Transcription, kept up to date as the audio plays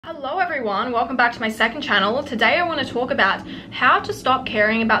Hello everyone, welcome back to my second channel. Today I want to talk about how to stop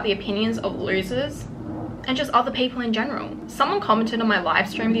caring about the opinions of losers and just other people in general. Someone commented on my live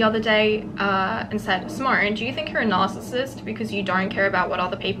stream the other day and said, Simone, do you think you're a narcissist because you don't care about what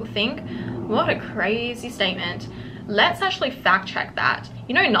other people think? What a crazy statement. Let's actually fact check that.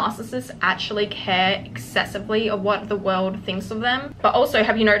 You know, narcissists actually care excessively of what the world thinks of them. But also,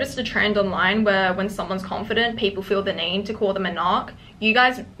 have you noticed a trend online where when someone's confident, people feel the need to call them a narc? You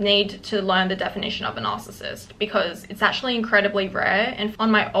guys need to learn the definition of a narcissist because it's actually incredibly rare. And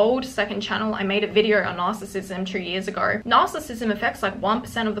on my old second channel, I made a video on narcissism 2 years ago. Narcissism affects like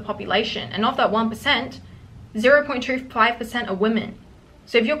 1% of the population, and of that 1%, 0.25% are women.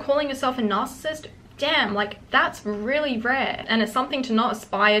 So if you're calling yourself a narcissist, damn, like that's really rare and it's something to not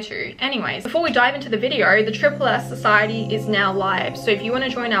aspire to. Anyways, before we dive into the video, the Triple S Society is now live. So if you want to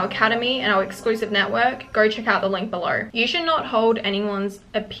join our academy and our exclusive network, go check out the link below. You should not hold anyone's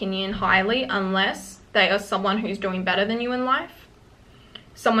opinion highly unless they are someone who's doing better than you in life,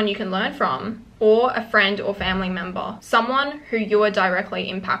 someone you can learn from, or a friend or family member, someone who you are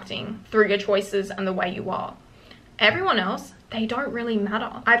directly impacting through your choices and the way you are. Everyone else, they don't really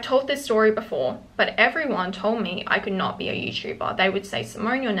matter. I've told this story before, but everyone told me I could not be a YouTuber. They would say,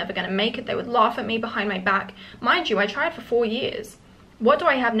 Simone, you're never gonna make it. They would laugh at me behind my back. Mind you, I tried for 4 years. What do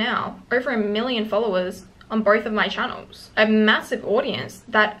I have now? Over 1 million followers on both of my channels. A massive audience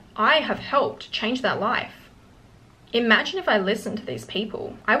that I have helped change their life. Imagine if I listened to these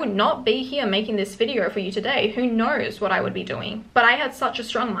people. I would not be here making this video for you today. Who knows what I would be doing? But I had such a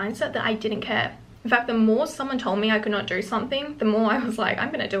strong mindset that I didn't care. In fact, the more someone told me I could not do something, the more I was like, I'm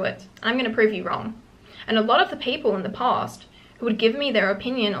gonna do it. I'm gonna prove you wrong. And a lot of the people in the past who would give me their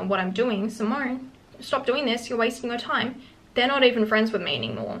opinion on what I'm doing, Simone, stop doing this, you're wasting your time. They're not even friends with me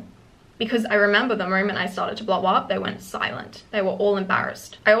anymore. Because I remember the moment I started to blow up, they went silent. They were all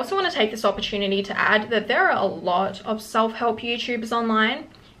embarrassed. I also want to take this opportunity to add that there are a lot of self-help YouTubers online.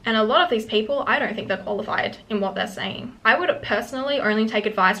 And a lot of these people, I don't think they're qualified in what they're saying. I would personally only take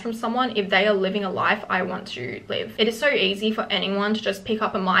advice from someone if they are living a life I want to live. It is so easy for anyone to just pick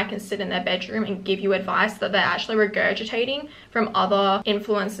up a mic and sit in their bedroom and give you advice that they're actually regurgitating from other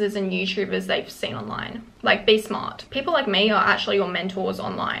influencers and YouTubers they've seen online. Like, be smart. People like me are actually your mentors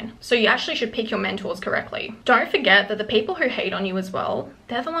online. So you actually should pick your mentors correctly. Don't forget that the people who hate on you as well,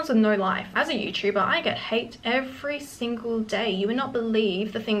 they're the ones with no life. As a YouTuber, I get hate every single day. You would not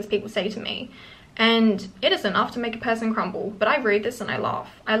believe the things people say to me. And it is enough to make a person crumble. But I read this and I laugh.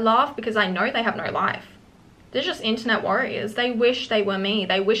 I laugh because I know they have no life. They're just internet warriors. They wish they were me.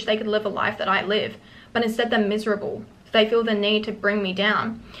 They wish they could live a life that I live. But instead they're miserable. They feel the need to bring me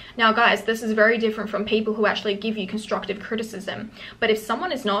down. Now guys, this is very different from people who actually give you constructive criticism. But if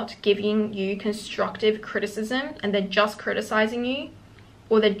someone is not giving you constructive criticism and they're just criticizing you,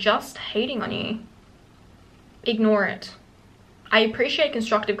 or they're just hating on you, ignore it. I appreciate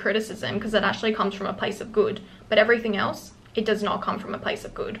constructive criticism because it actually comes from a place of good, but everything else, it does not come from a place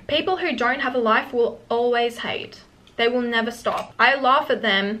of good. People who don't have a life will always hate. They will never stop. I laugh at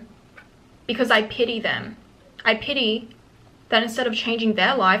them because I pity them. I pity that instead of changing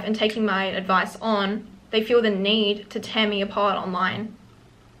their life and taking my advice on, they feel the need to tear me apart online.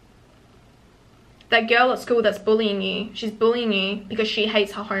 That girl at school that's bullying you, she's bullying you because she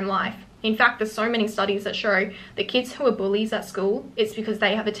hates her home life. In fact, there's so many studies that show the kids who are bullies at school, it's because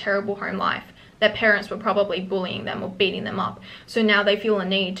they have a terrible home life. Their parents were probably bullying them or beating them up. So now they feel a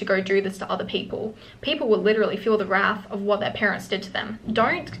need to go do this to other people. People will literally feel the wrath of what their parents did to them.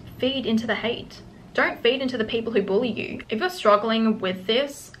 Don't feed into the hate. Don't feed into the people who bully you. If you're struggling with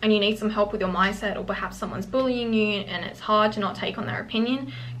this and you need some help with your mindset, or perhaps someone's bullying you and it's hard to not take on their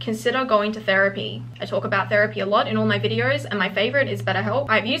opinion, consider going to therapy. I talk about therapy a lot in all my videos, and my favorite is BetterHelp.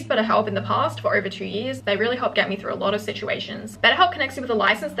 I've used BetterHelp in the past for over 2 years. They really help get me through a lot of situations. BetterHelp connects you with a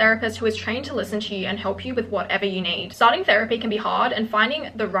licensed therapist who is trained to listen to you and help you with whatever you need. Starting therapy can be hard, and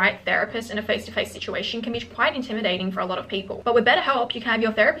finding the right therapist in a face-to-face situation can be quite intimidating for a lot of people. But with BetterHelp, you can have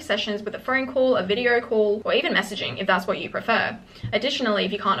your therapy sessions with a phone call, a video call, or even messaging if that's what you prefer. Additionally,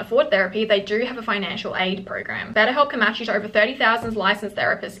 if you can't afford therapy, they do have a financial aid program. BetterHelp can match you to over 30,000 licensed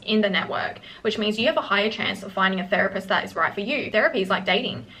therapists in the network, which means you have a higher chance of finding a therapist that is right for you. Therapy is like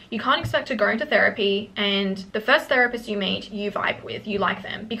dating. You can't expect to go into therapy and the first therapist you meet, you vibe with, you like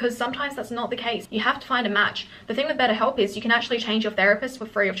them, because sometimes that's not the case. You have to find a match. The thing with BetterHelp is you can actually change your therapist for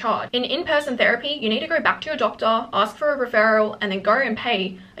free of charge. In-person therapy, you need to go back to your doctor, ask for a referral, and then go and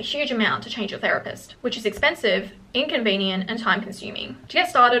pay a huge amount to change your therapist, which is expensive, inconvenient, and time consuming. To get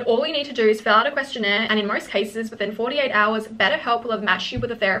started, all you need to do is fill out a questionnaire, and in most cases, within 48 hours, BetterHelp will have matched you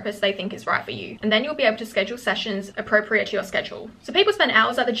with a therapist they think is right for you. And then you'll be able to schedule sessions appropriate to your schedule. So people spend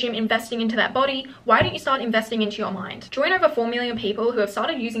hours at the gym investing into their body. Why don't you start investing into your mind? Join over 4 million people who have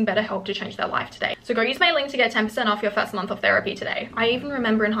started using BetterHelp to change their life today. So go use my link to get 10% off your first month of therapy today. I even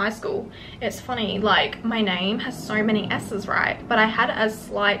remember in high school, it's funny, like my name has so many S's, right? But I had a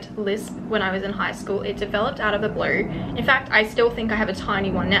slight lisp when I was in high school. It developed out of the blue. In fact, I still think I have a tiny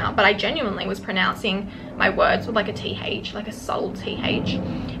one now, but I genuinely was pronouncing my words with like a TH, like a subtle TH.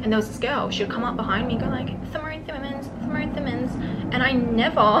 And there was this girl, she would come up behind me and go like, Thammarine Thimmins, and I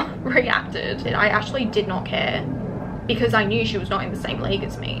never reacted. I actually did not care because I knew she was not in the same league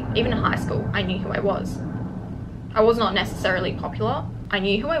as me. Even in high school, I knew who I was. I was not necessarily popular. I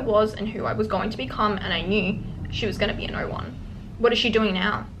knew who I was and who I was going to become, and I knew she was going to be a no one. What is she doing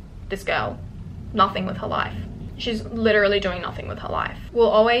now? This girl, nothing with her life. She's literally doing nothing with her life.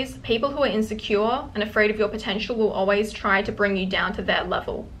 People who are insecure and afraid of your potential will always try to bring you down to their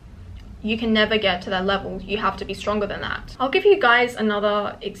level. You can never get to their level. You have to be stronger than that. I'll give you guys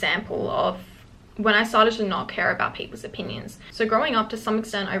another example of when I started to not care about people's opinions. So growing up, to some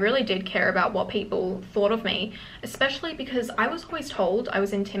extent, I really did care about what people thought of me, especially because I was always told I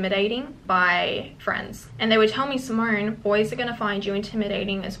was intimidating by friends. And they would tell me, Simone, boys are gonna find you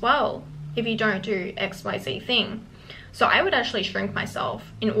intimidating as well if you don't do XYZ thing. So I would actually shrink myself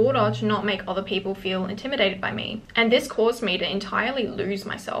in order to not make other people feel intimidated by me. And this caused me to entirely lose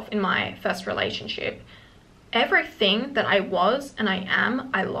myself in my first relationship. Everything that I was and I am,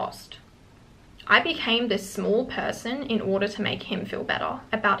 I lost. I became this small person in order to make him feel better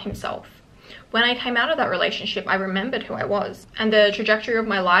about himself. When I came out of that relationship, I remembered who I was, and the trajectory of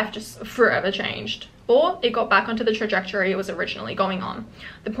my life just forever changed. Or it got back onto the trajectory it was originally going on.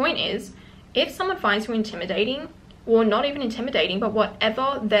 The point is, if someone finds you intimidating, or not even intimidating, but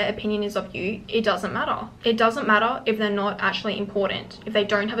whatever their opinion is of you, it doesn't matter. It doesn't matter if they're not actually important, if they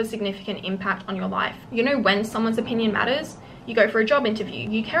don't have a significant impact on your life. You know when someone's opinion matters? You go for a job interview.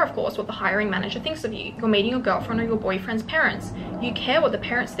 You care, of course, what the hiring manager thinks of you. You're meeting your girlfriend or your boyfriend's parents. You care what the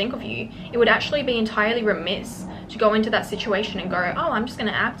parents think of you. It would actually be entirely remiss to go into that situation and go, oh, I'm just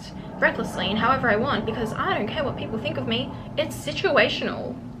gonna act recklessly and however I want because I don't care what people think of me. It's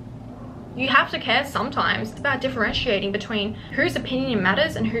situational. You have to care sometimes. It's about differentiating between whose opinion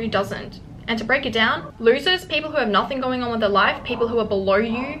matters and who doesn't. And to break it down, losers, people who have nothing going on with their life, people who are below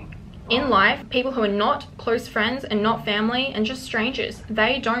you in life, people who are not close friends and not family and just strangers,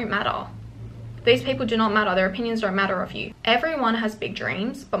 they don't matter. These people do not matter. Their opinions don't matter of you. Everyone has big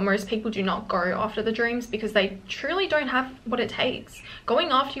dreams, but most people do not go after the dreams because they truly don't have what it takes.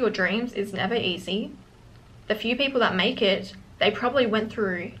 Going after your dreams is never easy. The few people that make it, they probably went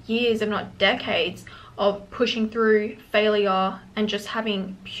through years, if not decades, of pushing through failure and just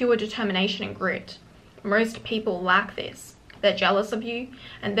having pure determination and grit. Most people lack this. They're jealous of you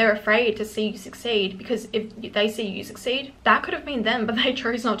and they're afraid to see you succeed because if they see you succeed, that could have been them, but they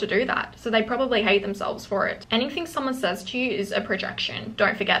chose not to do that. So they probably hate themselves for it. Anything someone says to you is a projection.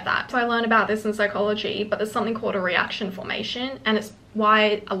 Don't forget that. So I learned about this in psychology, but there's something called a reaction formation, and it's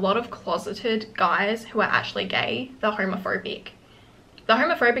why a lot of closeted guys who are actually gay, they're homophobic. They're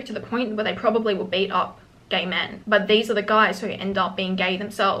homophobic to the point where they probably will beat up gay men. But these are the guys who end up being gay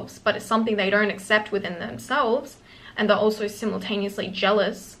themselves, but it's something they don't accept within themselves. And they're also simultaneously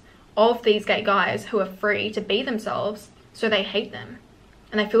jealous of these gay guys who are free to be themselves, so they hate them.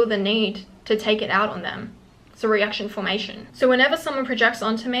 And they feel the need to take it out on them. It's a reaction formation. So whenever someone projects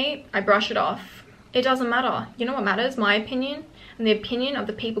onto me, I brush it off. It doesn't matter. You know what matters? My opinion and the opinion of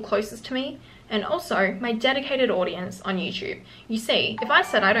the people closest to me, and also my dedicated audience on YouTube. You see, if I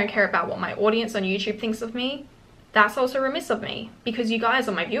said I don't care about what my audience on YouTube thinks of me, that's also remiss of me, because you guys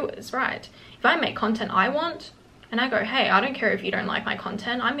are my viewers, right? If I make content I want, and I go, hey, I don't care if you don't like my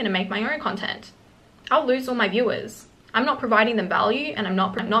content, I'm gonna make my own content, I'll lose all my viewers. I'm not providing them value, and I'm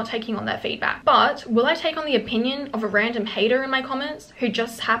not taking on their feedback. But will I take on the opinion of a random hater in my comments who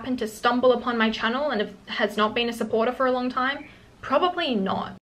just happened to stumble upon my channel and has not been a supporter for a long time? Probably not.